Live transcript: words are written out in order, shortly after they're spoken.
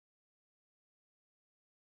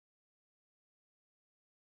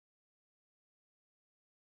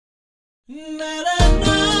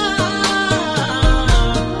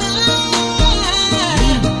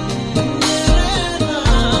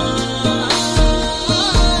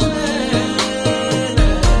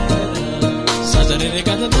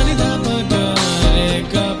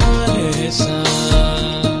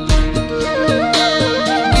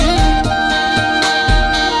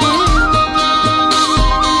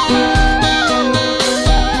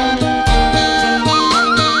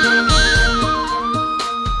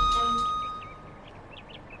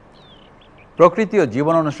প্রকৃতি ও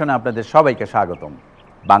জীবন অনুষ্ঠানে আপনাদের সবাইকে স্বাগতম।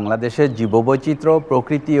 বাংলাদেশের জীববৈচিত্র্য,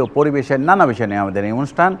 প্রকৃতি ও পরিবেশের নানা বিষয় নিয়ে আমাদের এই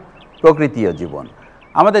অনুষ্ঠান প্রকৃতি ও জীবন।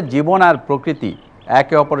 আমাদের জীবন আর প্রকৃতি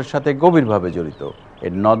একে অপরের সাথে গভীরভাবে জড়িত।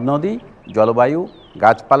 এর নদ নদী, জলবায়ু,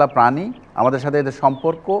 গাছপালা, প্রাণী, আমাদের সাথে এদের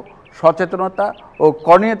সম্পর্ক, সচেতনতা ও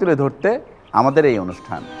করণীয় তুলে ধরতে আমাদের এই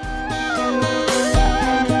অনুষ্ঠান।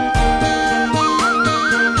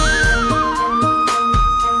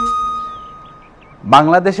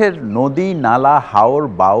 বাংলাদেশের নদী, নালা, হাওর,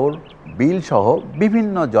 বাওর, বিল সহ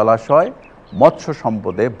বিভিন্ন জলাশয় মৎস্য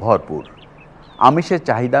সম্পদে ভরপুর। আমিষের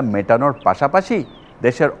চাহিদা মেটানোর পাশাপাশি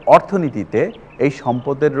দেশের অর্থনীতিতে এই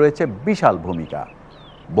সম্পদের রয়েছে বিশাল ভূমিকা।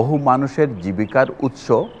 বহু মানুষের জীবিকার উৎস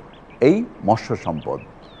এই মৎস্য সম্পদ।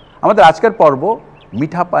 আমাদের আজকের পর্ব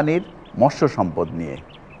মিঠা পানির মৎস্য সম্পদ নিয়ে।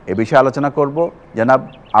 এ বিষয়ে আলোচনা করব জনাব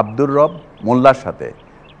আব্দুর রব মোল্লার সাথে।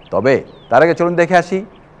 তবে তার আগে চলুন দেখে আসি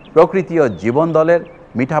প্রকৃতি ও জীবন দলের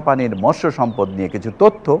মিঠা পানির মৎস্য সম্পদ নিয়ে কিছু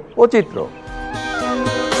তথ্য ও চিত্র।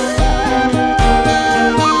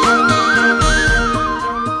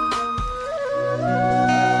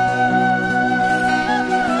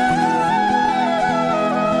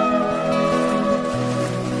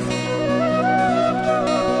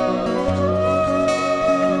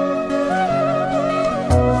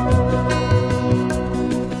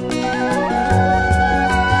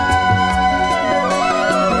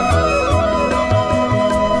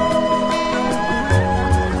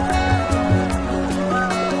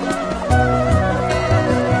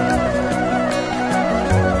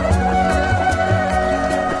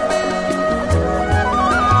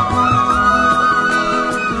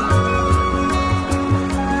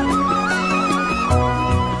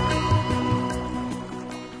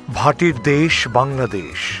 ভাটির দেশ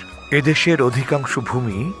বাংলাদেশ। এদেশের অধিকাংশ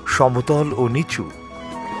ভূমি সমতল ও নিচু।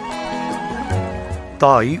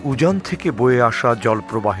 তাই উজান থেকে বয়ে আসা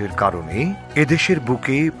জলপ্রবাহের কারণে এদেশের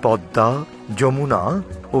বুকে পদ্মা, যমুনা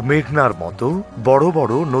ও মেঘনার মতো বড়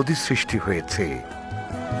বড় নদী সৃষ্টি হয়েছে।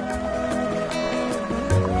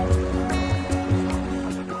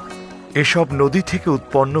 এসব নদী থেকে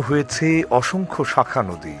উৎপন্ন হয়েছে অসংখ্য শাখা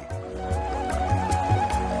নদী।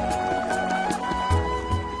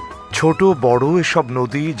 ছোট বড় এসব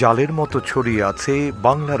নদী জালের মতো ছড়িয়ে আছে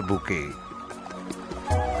বাংলার বুকে।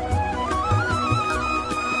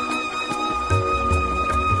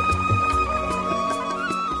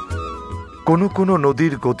 কোনো কোনো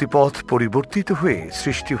নদীর গতিপথ পরিবর্তিত হয়ে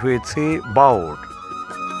সৃষ্টি হয়েছে বাওর।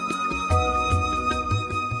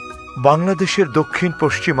 বাংলাদেশের দক্ষিণ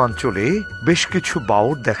পশ্চিমাঞ্চলে বেশ কিছু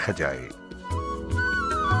বাওর দেখা যায়।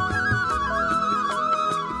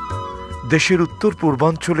 দেশের উত্তর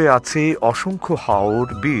পূর্বাঞ্চলে আছে অসংখ্য হাওর,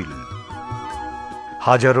 বিল।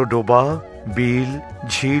 হাজারো ডোবা, বিল,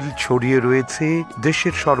 ঝিল ছড়িয়ে রয়েছে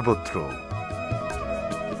দেশের সর্বত্র।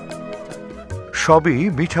 সবই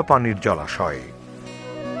মিঠা পানির জলাশয়।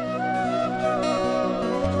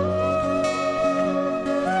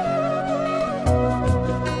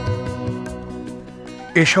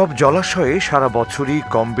 এসব জলাশয়ে সারা বছরই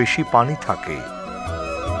কম বেশি পানি থাকে।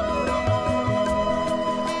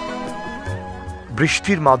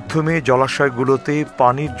 বৃষ্টির মাধ্যমে জলাশয়গুলোতে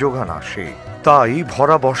পানির যোগান আসে। তাই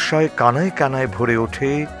ভরা বর্ষায় কানায় কানায় ভরে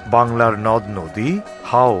ওঠে বাংলার নদ নদী,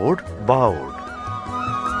 হাওর, বাওর।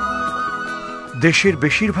 দেশের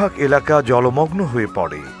বেশিরভাগ এলাকা জলমগ্ন হয়ে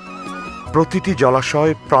পড়ে। প্রতিটি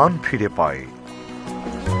জলাশয় প্রাণ ফিরে পায়।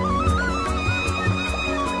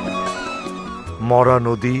 মরা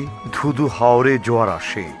নদী, ধুধু হাওরে জোয়ার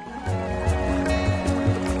আসে।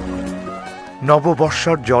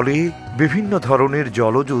 নববর্ষার জলে বিভিন্ন ধরনের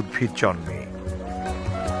জলজ উদ্ভিদ জন্মে।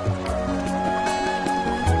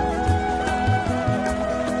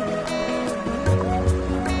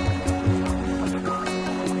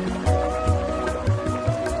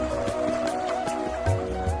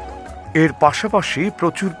 এর পাশাপাশি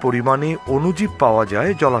প্রচুর পরিমাণে অণুজীব পাওয়া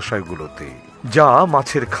যায় জলাশয়গুলোতে, যা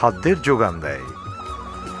মাছের খাদ্যের যোগান দেয়।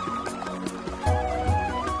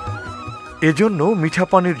 এজন্য মিঠা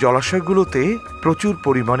পানির জলাশয়গুলোতে প্রচুর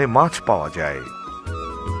পরিমাণে মাছ পাওয়া যায়।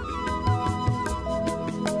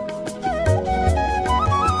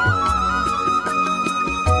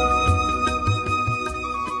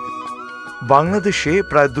 বাংলাদেশে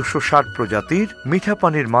প্রায় 260 প্রজাতির মিঠা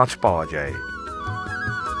পানির মাছ পাওয়া যায়।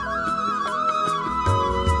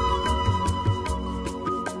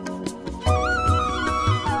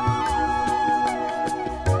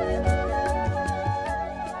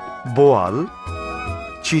 বোয়াল,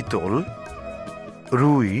 চিতল,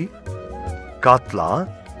 রুই, কাতলা,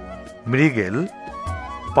 মৃগেল,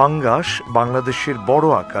 পাঙ্গাস বাংলাদেশের বড়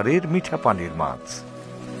আকারের মিঠা পানির মাছ।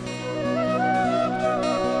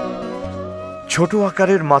 ছোট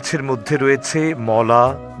আকারের মাছের মধ্যে রয়েছে মলা,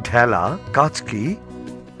 ঢেলা, কাচকি,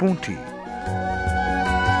 পুঁটি।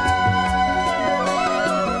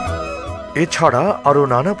 এছাড়া আরও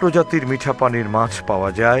নানা প্রজাতির মিঠা পানির মাছ পাওয়া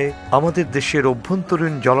যায় আমাদের দেশের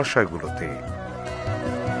অভ্যন্তরীণ জলাশয়গুলোতে।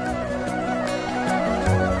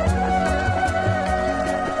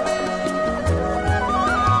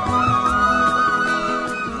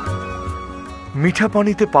 মিঠা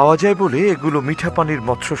পানিতে পাওয়া যায় বলে এগুলো মিঠা পানির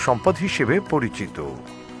মৎস্য সম্পদ হিসেবে পরিচিত।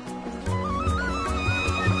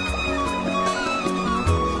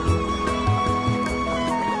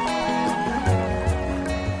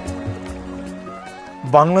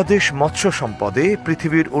 বাংলাদেশ মৎস্য সম্পদে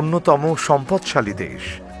পৃথিবীর অন্যতম সম্পদশালী দেশ,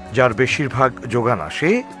 যার বেশিরভাগ যোগান আসে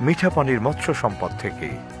মিঠা পানির মৎস্য সম্পদ থেকে।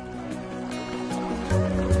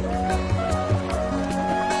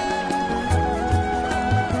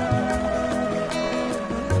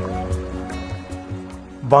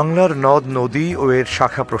 বাংলার নদ নদী ও এর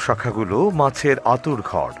শাখা প্রশাখাগুলো মাছের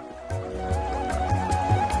আতুরঘর।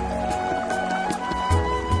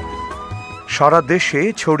 সারা দেশে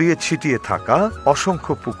ছড়িয়ে ছিটিয়ে থাকা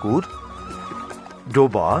অসংখ্য পুকুর,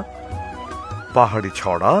 ডোবা, পাহাড়ি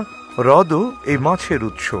ছড়া, হ্রদও এই মাছের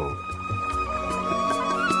উৎস।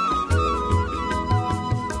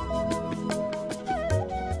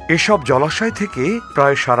 এসব জলাশয় থেকে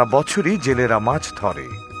প্রায় সারা বছরই জেলেরা মাছ ধরে।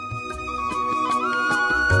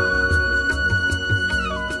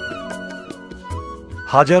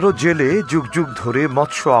 হাজারো জেলে যুগ যুগ ধরে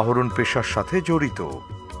মৎস্য আহরণ পেশার সাথে জড়িত।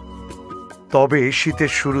 তবে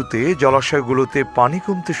শীতের শুরুতে জলাশয়গুলোতে পানি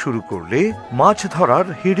কমতে শুরু করলে মাছ ধরার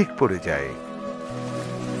হিড়িক পড়ে যায়।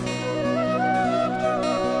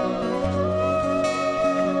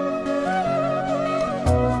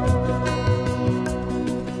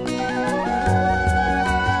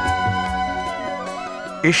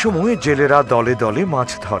 এ সময় জেলেরা দলে দলে মাছ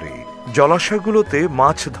ধরে। জলাশয়গুলোতে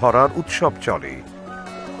মাছ ধরার উৎসব চলে।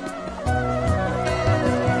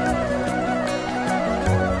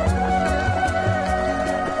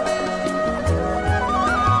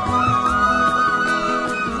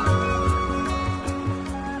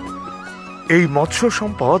 এই মৎস্য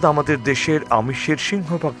সম্পদ আমাদের দেশের আমিষের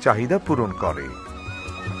সিংহভাগ চাহিদা পূরণ করে।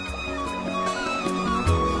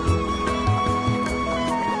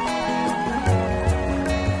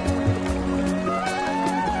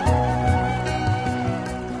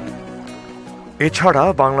 এছাড়া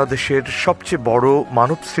বাংলাদেশের সবচেয়ে বড়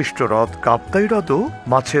মানবসৃষ্ট হ্রদ কাপ্তাই হ্রদও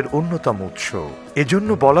মাছের অন্যতম উৎস। এজন্য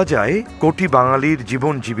বলা যায় কোটি বাঙালির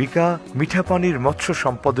জীবন জীবিকা মিঠা পানির মৎস্য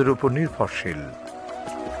সম্পদের উপর নির্ভরশীল।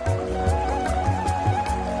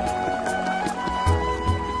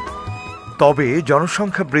 তবে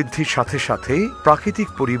জনসংখ্যা বৃদ্ধির সাথে সাথে প্রাকৃতিক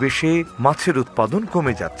পরিবেশে মাছের উৎপাদন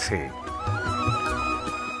কমে যাচ্ছে।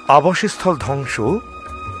 আবাসস্থল ধ্বংস,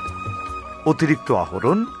 অতিরিক্ত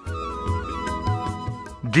আহরণ,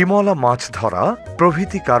 ডিমলা মাছ ধরা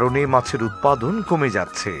প্রভৃতি কারণে মাছের উৎপাদন কমে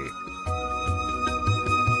যাচ্ছে।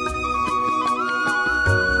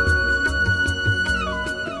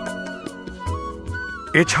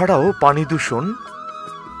 এছাড়াও পানি দূষণ,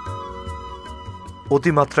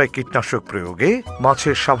 অতিমাত্রায় কীটনাশক প্রয়োগে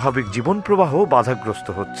মাছের স্বাভাবিক জীবন প্রবাহ বাধাগ্রস্ত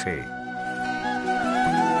হচ্ছে।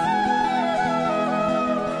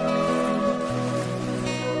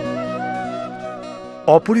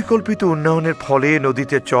 অপরিকল্পিত উন্নয়নের ফলে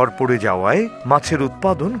নদীতে চর পড়ে যাওয়ায় মাছের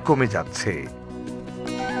উৎপাদন কমে যাচ্ছে।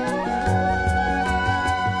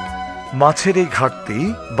 মাছের এই ঘাটতি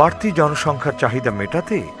বাড়তি জনসংখ্যার চাহিদা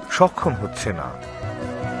মেটাতে সক্ষম হচ্ছে না।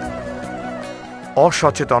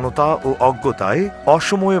 অসচেতনতা ও অজ্ঞতায়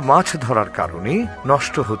অসময়ে মাছ ধরার কারণে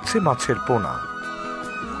নষ্ট হচ্ছে মাছের পোনা।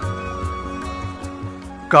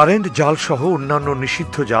 কারেন্ট জাল সহ অন্যান্য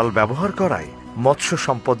নিষিদ্ধ জাল ব্যবহার করায় মৎস্য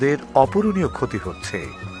সম্পদের অপূরণীয় ক্ষতি হচ্ছে।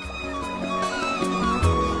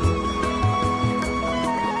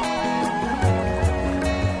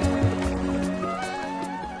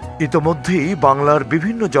 ইতোমধ্যেই বাংলার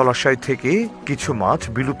বিভিন্ন জলাশয় থেকে কিছু মাছ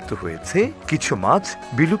বিলুপ্ত হয়েছে, কিছু মাছ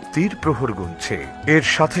বিলুপ্তির প্রহর গুনছে। এর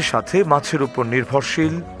সাথে সাথে মাছের উপর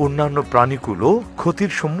নির্ভরশীল অন্যান্য প্রাণীকুলও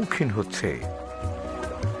ক্ষতির সম্মুখীন হচ্ছে।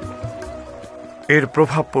 এর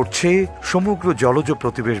প্রভাব পড়ছে সমগ্র জলজ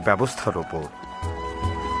প্রতিবেশ ব্যবস্থার ওপর।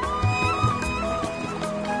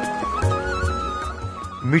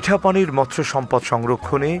 মিঠা পানির মৎস্য সম্পদ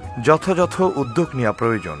সংরক্ষণে যথাযথ উদ্যোগ নেওয়া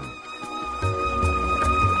প্রয়োজন।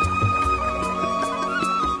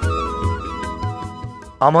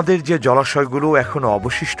 আমাদের যে জলাশয়গুলো এখনো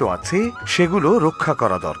অবশিষ্ট আছে সেগুলো রক্ষা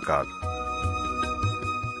করা দরকার।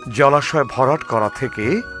 জলাশয় ভরাট করা থেকে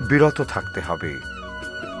বিরত থাকতে হবে।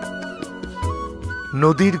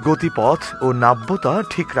 নদীর গতিপথ ও নাব্যতা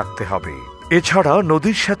ঠিক রাখতে হবে। এছাড়া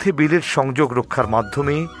নদীর সাথে বিলের সংযোগ রক্ষার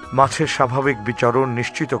মাধ্যমে মাছের স্বাভাবিক বিচরণ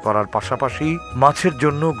নিশ্চিত করার পাশাপাশি মাছের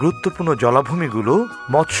জন্য গুরুত্বপূর্ণ জলাভূমিগুলো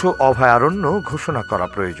মৎস্য অভয়ারণ্য ঘোষণা করা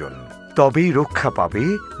প্রয়োজন। তবেই রক্ষা পাবে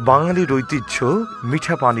বাঙালির ঐতিহ্য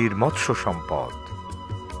মিঠা পানির মৎস্য সম্পদ।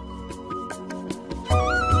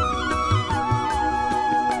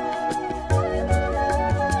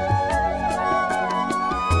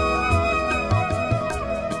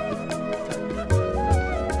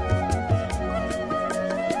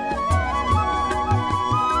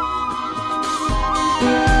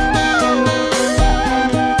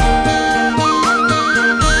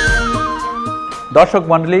 দর্শক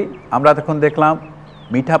মণ্ডলী, আমরা এতক্ষণ দেখলাম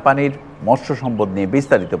মিঠা পানির মৎস্য সম্পদ নিয়ে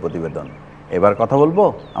বিস্তারিত প্রতিবেদন। এবার কথা বলবো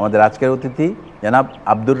আমাদের আজকের অতিথি জনাব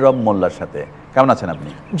আব্দুর রব মোল্লার সাথে। কেমন আছেন আপনি?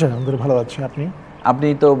 জি, আলহামদুলিল্লাহ ভালো আছি। আপনি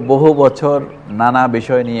তো বহু বছর নানা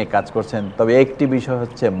বিষয় নিয়ে কাজ করছেন, তবে একটি বিষয়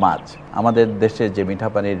হচ্ছে মাছ। আমাদের দেশে যে মিঠা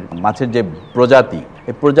পানির মাছের যে প্রজাতি,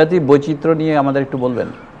 এই প্রজাতির বৈচিত্র্য নিয়ে আমাদের একটু বলবেন।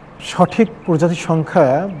 সঠিক প্রজাতির সংখ্যা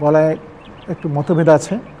বলায় একটু মতভেদ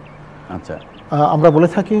আছে। আচ্ছা, আমরা বলে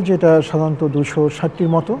থাকি যে এটা সাধারণত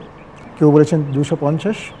 260টির মতো, কেউ বলেছেন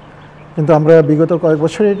 250, কিন্তু আমরা বিগত কয়েক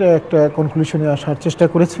বছরে এটা একটা কনক্লুশনে আসার চেষ্টা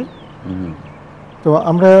করেছি। তো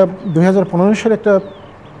আমরা 2015 সালে একটা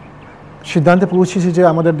সিদ্ধান্তে পৌঁছেছি যে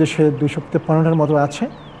আমাদের দেশে 253টার মতো আছে,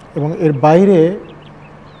 এবং এর বাইরে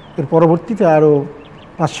এর পরবর্তীতে আরও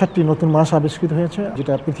 5-7টি নতুন মাছ আবিষ্কৃত হয়েছে,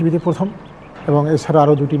 যেটা পৃথিবীতে প্রথম, এবং এছাড়া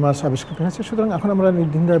আরও 2টি মাছ আবিষ্কৃত হয়েছে। সুতরাং এখন আমরা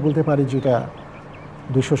নির্দ্বিধায় বলতে পারি যে এটা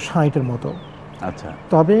 260-এর মতো। আচ্ছা,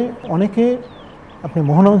 তবে অনেকে আপনি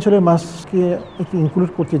মোহনা অঞ্চলের মাছকে একটু ইনক্লুড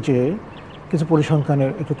করতে যেয়ে কিছু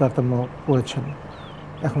পরিসংখ্যানের একটু তারতম্য করেছেন।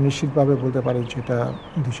 এখন নিশ্চিতভাবে বলতে পারি যে এটা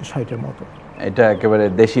 260-এর মতো। এটা একেবারে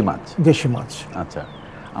দেশি মাছ। দেশি মাছ। আচ্ছা,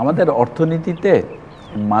 আমাদের অর্থনীতিতে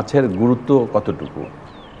মাছের গুরুত্ব কতটুকু?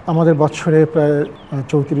 আমাদের বছরে প্রায়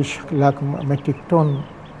 34 লাখ মেট্রিক টন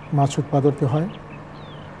মাছ উৎপাদিত হয়।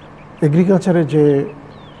 এগ্রিকালচারের যে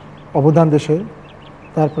অবদান দেশে,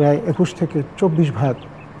 তার প্রায় 21 থেকে 24%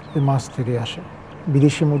 এই মাছ থেকে আসে।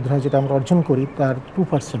 বিদেশি মুদ্রা যেটা আমরা অর্জন করি তার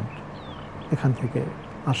 2% এখান থেকে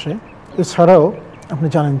আসে। এছাড়াও আপনি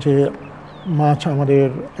জানেন যে মাছ আমাদের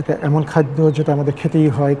একটা এমন খাদ্য যেটা আমাদের খেতেই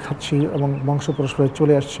হয়, খাচ্ছি, এবং বংশ পরস্পরে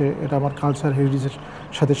চলে আসছে। এটা আমার কালচার হেরিটেজের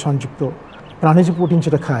সাথে সংযুক্ত। প্রাণী যে প্রোটিন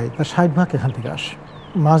যেটা খায় তার 60% এখান থেকে আসে।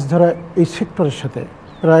 মাছ ধরা এই সেক্টরের সাথে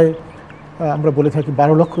প্রায় আমরা বলে থাকি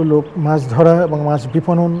 12 লক্ষ লোক মাছ ধরা এবং মাছ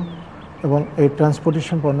বিপণন এবং এই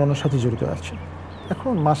ট্রান্সপোর্টেশন অন্যান্য সাথে জড়িত আছে।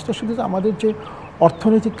 এখন মাছটা শুধু আমাদের যে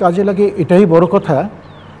অর্থনৈতিক কাজে লাগে এটাই বড় কথা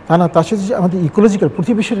তা না, তার সাথে যে আমাদের ইকোলজিক্যাল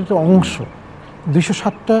প্রতিবেশের একটা অংশ,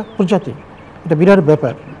 260টা প্রজাতি, এটা বিরাট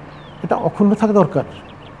ব্যাপার। এটা অক্ষুণ্ণ থাকা দরকার,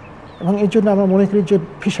 এবং এই জন্য আমরা মনে করি যে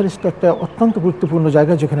ফিশারিজটা একটা অত্যন্ত গুরুত্বপূর্ণ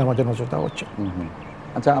জায়গা যেখানে আমাদের নজর দেওয়া হচ্ছে।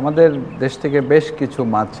 আচ্ছা, আমাদের দেশ থেকে বেশ কিছু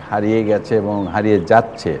মাছ হারিয়ে গেছে এবং হারিয়ে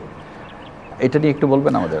যাচ্ছে, এটা নিয়ে একটু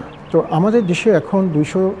বলবেন আমাদের। তো আমাদের দেশে এখন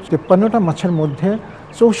 253টা মাছের মধ্যে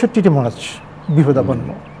 64টি মাছ বিপদাপন্ন।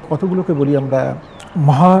 কতগুলোকে বলি আমরা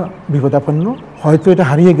মহা বিপদাপন্ন, হয়তো এটা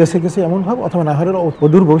হারিয়ে গেছে এমন ভাব, অথবা না হারিয়ে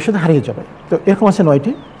অদূর ভবিষ্যতে হারিয়ে যাবে। তো এরকম আছে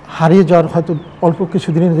 9টি। হারিয়ে যাওয়ার হয়তো অল্প কিছু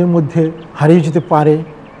দিনের মধ্যে হারিয়ে যেতে পারে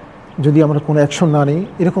যদি আমরা কোনো অ্যাকশন না নিই,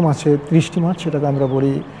 এরকম আছে 30টি মাছ, সেটাকে আমরা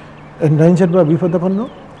বলি এনডেঞ্জার্ড বা বিপদাপন্ন।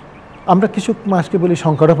 আমরা কিছু মাছকে বলি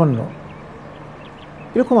সংকটাপন্ন।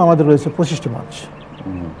 এরকম আমাদের রয়েছে 25টি মাছ।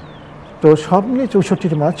 তো সব মিলিয়ে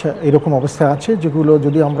 64টি মাছ এরকম অবস্থায় আছে, যেগুলো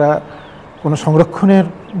যদি আমরা কোনো সংরক্ষণের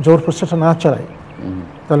জোর প্রচেষ্টা না চালাই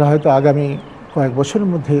তাহলে হয়তো আগামী কয়েক বছরের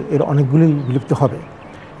মধ্যে এর অনেকগুলোই বিলুপ্ত হবে।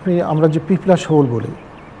 আমরা যে পিপলা শোল বলি,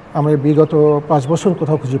 আমরা বিগত 5 বছর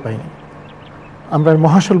কোথাও খুঁজে পাইনি। আমরা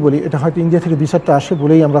মহাশোল বলি, এটা হয়তো ইন্ডিয়া থেকে 2-4টা আসে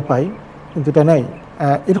বলেই আমরা পাই, কিন্তু এটা নাই।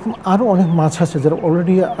 এরকম আরও অনেক মাছ আছে যারা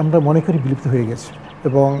অলরেডি আমরা মনে করি বিলুপ্ত হয়ে গেছে,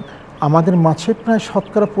 এবং আমাদের মাছের প্রায়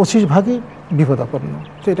 25% বিপদাপন্ন।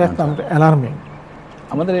 তো এটা একটা আমাদের অ্যালার্মিং।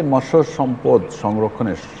 আমাদের এই মৎস্য সম্পদ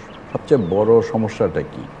সংরক্ষণের সবচেয়ে বড় সমস্যাটা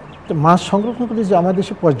কি? তো মাছ সংরক্ষণ করতে যে আমাদের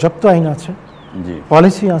দেশে পর্যাপ্ত আইন আছে, জি,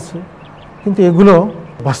 পলিসি আছে, কিন্তু এগুলো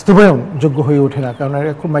বাস্তবায়ন যোগ্য হয়ে ওঠে না, কারণ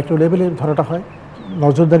এটা খুব মাইক্রো লেভেলে ধরাটা হয়।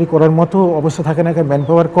 নজরদারি করার মতো অবস্থা থাকে না, কারণ ম্যান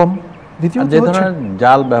পাওয়ার কম। দ্বিতীয় যে ধরনের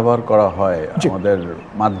জাল ব্যবহার করা হয় আমাদের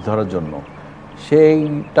মাছ ধরার জন্য,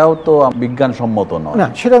 সেইটাও তো বিজ্ঞানসম্মত নয়। না,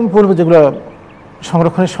 সেটা আমি বলবো যেগুলো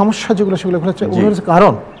সংরক্ষণের সমস্যা যেগুলো, সেগুলো হচ্ছে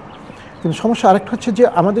কারণ কিন্তু সমস্যা আরেকটা হচ্ছে যে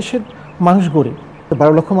আমাদের দেশের মানুষ গরিব,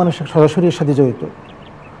 12 লক্ষ মানুষ সরাসরি এর সাথে জড়িত।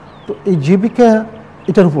 তো এই জীবিকা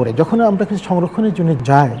এটার উপরে যখন আমরা কিছু সংরক্ষণের জন্য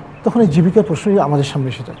যাই, তখন এই জীবিকার প্রশ্নই আমাদের সামনে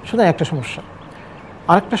এসে যায়। সেটা একটা সমস্যা।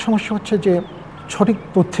 আরেকটা সমস্যা হচ্ছে যে সঠিক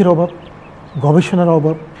তথ্যের অভাব, গবেষণার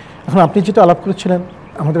অভাব। এখন আপনি যেটা আলাপ করেছিলেন,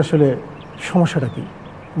 আমাদের আসলে সমস্যাটা কী,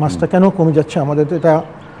 মাছটা কেন কমে যাচ্ছে আমাদের? তো এটা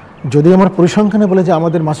যদি আমরা পরিসংখ্যানে বলে যে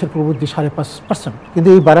আমাদের মাছের প্রবৃদ্ধি 5.5%, কিন্তু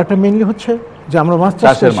এই বাড়াটা মেইনলি হচ্ছে যে আমরা মাছ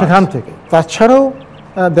চাষ করি সেখান থেকে। তাছাড়াও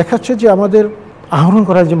দেখাচ্ছে যে আমাদের আহরণ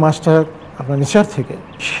করার যে মাছটা আপনার নেচার থেকে,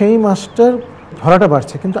 সেই মাছটার ধরাটা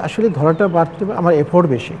বাড়ছে, কিন্তু আসলে ধরাটা বাড়তে আমার এফোর্ট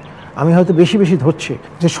বেশি। আমি হয়তো বেশি বেশি ধরছি,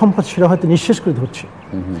 যে সম্পদ সেটা হয়তো নিঃশেষ করে ধরছি।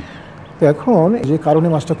 তো এখন যে কারণে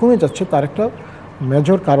মাছটা কমে যাচ্ছে তার একটা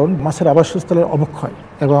মেজর কারণ মাছের আবাসস্থলের অবক্ষয়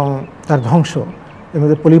এবং তার ধ্বংস। এর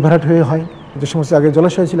মধ্যে পলিভরাট হয়ে হয়, যে সমস্ত আগে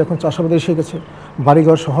জলাশয় ছিল এখন চাষাবাদে এসে গেছে,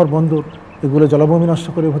 বাড়িঘর, শহর, বন্দর এগুলো জলাভূমি নষ্ট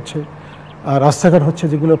করে হচ্ছে, রাস্তাঘাট হচ্ছে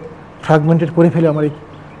যেগুলো ফ্র্যাগমেন্টেড করে ফেলে আমার এই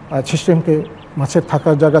সিস্টেমকে, মাছের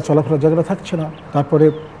থাকার জায়গা, চলাফেরার জায়গাটা থাকছে না। তারপরে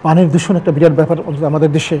পানির দূষণ একটা বিরাট ব্যাপার আমাদের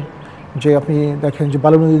দেশে, যে আপনি দেখেন যে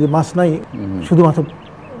বালু নদীতে মাছ নাই শুধুমাত্র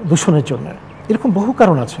দূষণের জন্য। এরকম বহু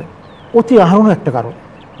কারণ আছে, অতি আহরণ একটা কারণ,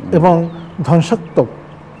 এবং ধ্বংসাত্মক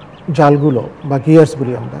জালগুলো বা গিয়ার্স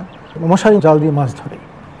বলি আমরা, মশারি জাল দিয়ে মাছ ধরে,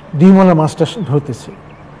 ডিমওয়ালা মাছটা ধরতেছি,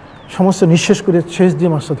 সমস্ত নিঃশেষ করে শেষ দিয়ে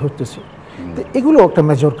মাছটা ধরতেছি। তো এগুলো একটা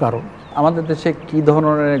মেজর কারণ। আমাদের দেশে কি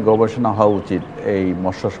ধরনের গবেষণা হওয়া উচিত এই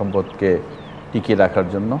মৎস্য সম্পদকে টিকিয়ে রাখার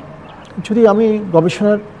জন্য? যদি আমি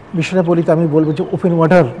গবেষণার বিষয়টা বলি, তো আমি বলবো যে ওপেন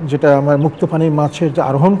ওয়াটার, যেটা আমার মুক্ত পানির মাছের যে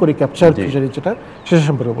আরোহণ করে ক্যাপচার ফিশারি, যেটা সেটা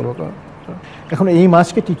সম্পর্কে বলবো। এখন এই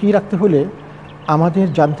মাছকে টিকিয়ে রাখতে হলে আমাদের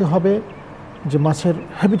জানতে হবে যে মাছের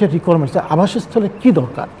হ্যাবিটেট রিকোয়ারমেন্টস, আবাসস্থলে কী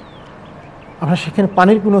দরকার, আমরা সেখানে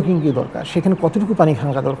পানির গুণ কী দরকার, সেখানে কতটুকু পানি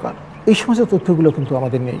থাকা দরকার, এই সমস্ত তথ্যগুলো কিন্তু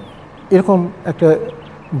আমাদের নেই। এরকম একটা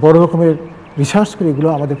বড় রকমের রিসার্চ করে এগুলো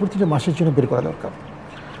আমাদের প্রতিটা মাছের জন্য বের করা দরকার।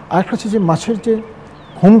 আরেকটা হচ্ছে যে মাছের যে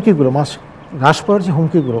হুমকিগুলো, মাছ হ্রাস পাওয়ার যে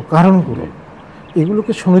হুমকিগুলো, কারণগুলো,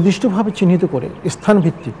 এগুলোকে সুনির্দিষ্টভাবে চিহ্নিত করে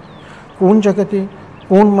স্থানভিত্তিক কোন জায়গাতে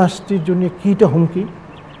কোন মাছটির জন্য কীটা হুমকি,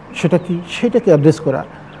 সেটা কি, সেটাকে অ্যাড্রেস করা,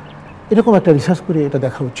 এরকম একটা রিসার্চ করে এটা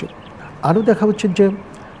দেখা উচিত। আরও দেখা উচিত যে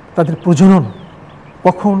তাদের প্রজনন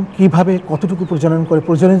কখন, কিভাবে, কতটুকু প্রজনন করে,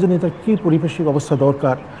 প্রজননের জন্য তার কী পরিবেশিক অবস্থা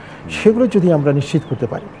দরকার, সেগুলো যদি আমরা নিশ্চিত করতে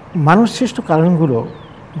পারি। মানুষ সৃষ্ট কারণগুলো,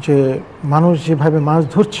 যে মানুষ যেভাবে মাছ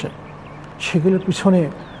ধরছে, সেগুলোর পিছনে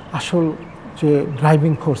আসল যে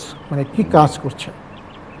ড্রাইভিং ফোর্স, মানে কী কাজ করছে,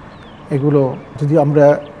 এগুলো যদি আমরা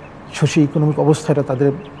সোশিও ইকোনমিক অবস্থাটা, তাদের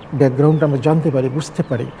ব্যাকগ্রাউন্ডটা আমরা জানতে পারি, বুঝতে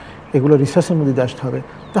পারি, এগুলো রিসার্চের মধ্যে দিয়ে আসতে হবে,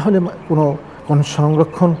 তাহলে কোনো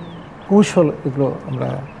সংরক্ষণ কৌশল এগুলো আমরা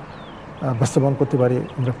বাস্তবায়ন করতে পারি,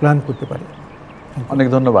 আমরা প্ল্যান করতে পারি। অনেক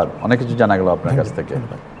ধন্যবাদ, অনেক কিছু জানা গেল আপনার কাছ থেকে।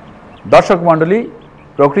 দর্শক মণ্ডলী,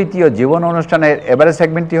 প্রকৃতি ও জীবন অনুষ্ঠানের এবারে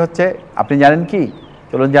সেগমেন্টটি হচ্ছে আপনি জানেন কি।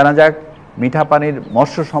 চলুন জানা যাক মিঠা পানির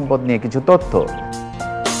মৎস্য সম্পদ নিয়ে কিছু তথ্য।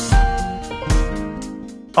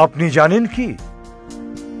 আপনি জানেন কি,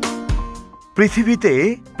 পৃথিবীতে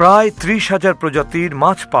প্রায় 30,000 প্রজাতির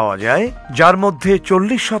মাছ পাওয়া যায়, যার মধ্যে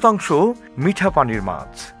 40% মিঠা পানির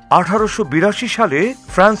মাছ। 1882 সালে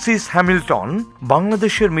ফ্রান্সিস হ্যামিল্টন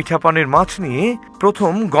বাংলাদেশের মিঠা পানির মাছ নিয়ে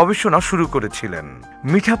প্রথম গবেষণা শুরু করেছিলেন।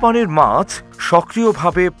 মিঠা পানির মাছ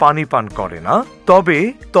সক্রিয়ভাবে পানি পান করে না, তবে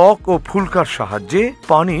ত্বক ও ফুলকার সাহায্যে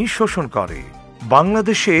পানি শোষণ করে।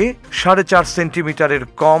 বাংলাদেশে 4.5 সেন্টিমিটারের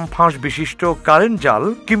কম ফাঁস বিশিষ্ট কারেন্ট জাল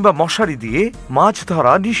কিংবা মশারি দিয়ে মাছ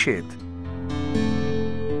ধরা নিষেধ।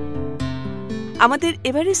 আমাদের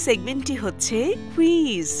এবারের সেগমেন্টটি হচ্ছে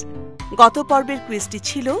কুইজ। গত পর্বের কুইজটি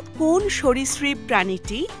ছিল কোন সরীসৃপ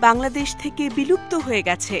প্রাণীটি বাংলাদেশ থেকে বিলুপ্ত হয়ে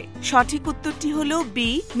গেছে। সঠিক উত্তরটি হলো বি,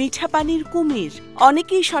 মিঠা পানির কুমির।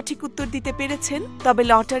 অনেকেই সঠিক উত্তর দিতে পেরেছেন, তবে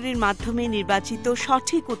লটারির মাধ্যমে নির্বাচিত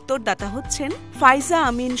সঠিক উত্তরদাতা হচ্ছেন ফাইজা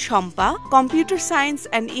আমিন Shampa, computer science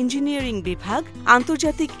and engineering বিভাগ,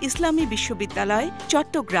 আন্তর্জাতিক ইসলামী বিশ্ববিদ্যালয়,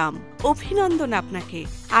 চট্টগ্রাম। অভিনন্দন আপনাকে।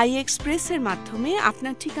 আই এক্সপ্রেসের মাধ্যমে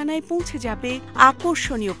আপনার ঠিকানায় পৌঁছে যাবে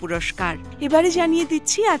আকর্ষণীয় পুরস্কার। এবারে জানিয়ে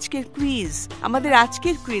দিচ্ছি আজকের কুইজ। আমাদের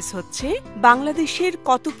আজকের কুইজ হচ্ছে বাংলাদেশের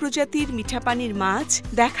কত প্রজাতির মিঠা পানির মাছ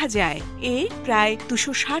দেখা যায়? এ, প্রায়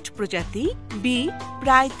 260 প্রজাতি, বি,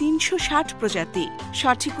 প্রায় 360 প্রজাতি।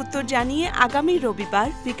 সঠিক উত্তর জানিয়ে আগামী রবিবার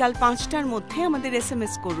বিকাল 5টার মধ্যে আমাদের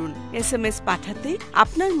SMS করুন। SMS পাঠাতে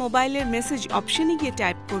আপনার মোবাইলের মেসেজ অপশনে গিয়ে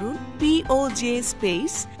টাইপ করুন POJ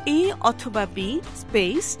স্পেস A অথবা B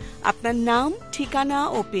স্পেস আপনার নাম, ঠিকানা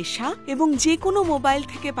ও পেশা, এবং যে কোনো মোবাইল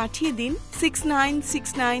থেকে পাঠিয়ে দিন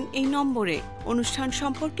 6969 এই নম্বরে। অনুষ্ঠান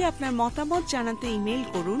সম্পর্কে আপনার মতামত জানাতে ইমেল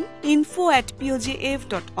করুন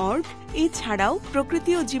info@pojf.org। এছাড়াও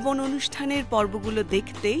প্রকৃতি ও জীবন অনুষ্ঠানের পর্বগুলো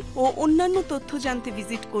দেখতে ও অন্যান্য তথ্য জানতে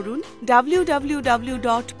ভিজিট করুন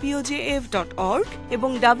www.pojf.org এবং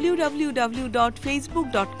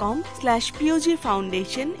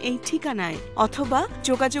www.facebook.com/pojfoundation এই ঠিকানায়, অথবা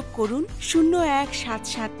যোগাযোগ করুন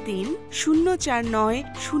 01773 049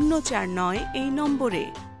 049 এই নম্বরে।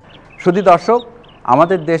 শুধু দর্শক,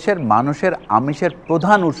 আমাদের দেশের মানুষের আমিষের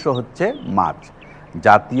প্রধান উৎস হচ্ছে মাছ।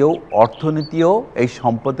 জাতীয় অর্থনীতিও এই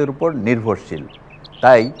সম্পদের উপর নির্ভরশীল।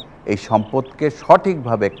 তাই এই সম্পদকে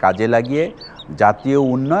সঠিকভাবে কাজে লাগিয়ে জাতীয়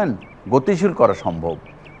উন্নয়ন গতিশীল করা সম্ভব।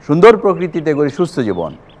 সুন্দর প্রকৃতিতে গড়ি সুস্থ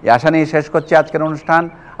জীবন, এই আশা নিয়ে শেষ করছি আজকের অনুষ্ঠান।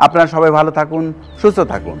 আপনারা সবাই ভালো থাকুন, সুস্থ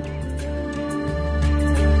থাকুন।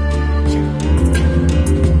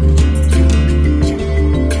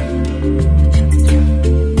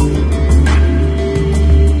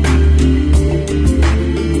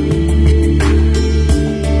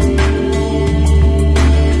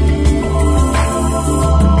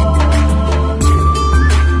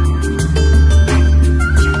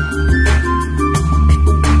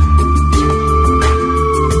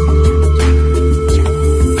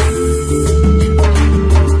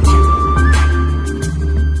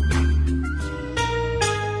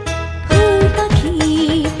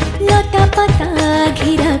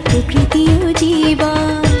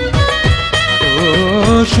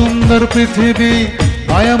 সুন্দর পৃথিবী,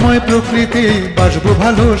 মায়াময় প্রকৃতি, বাসবো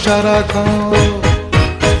ভালো সারাক্ষণ।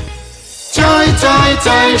 চাই চাই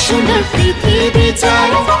চাই সুন্দর পৃথিবী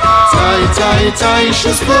চাই, চাই চাই চাই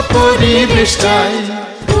সুস্থ পরিবেশ চাই।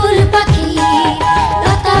 ফুল পাখি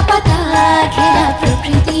লতা পাতা ঘেরা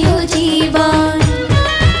প্রকৃতি ও জীবন।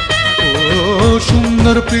 ও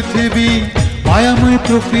সুন্দর পৃথিবী, মায়াময়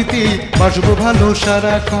প্রকৃতি, বাসবো ভালো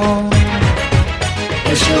সারাক্ষণ।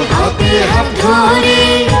 এসো হাতে হাত ধরে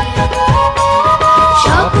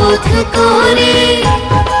শপথ করে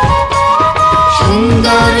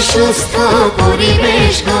সুন্দর সুস্থ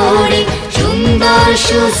পরিবেশ গড়ি, সুন্দর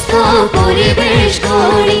সুস্থ পরিবেশ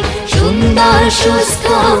গড়ি, সুন্দর সুস্থ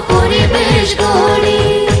পরিবেশ গড়ি।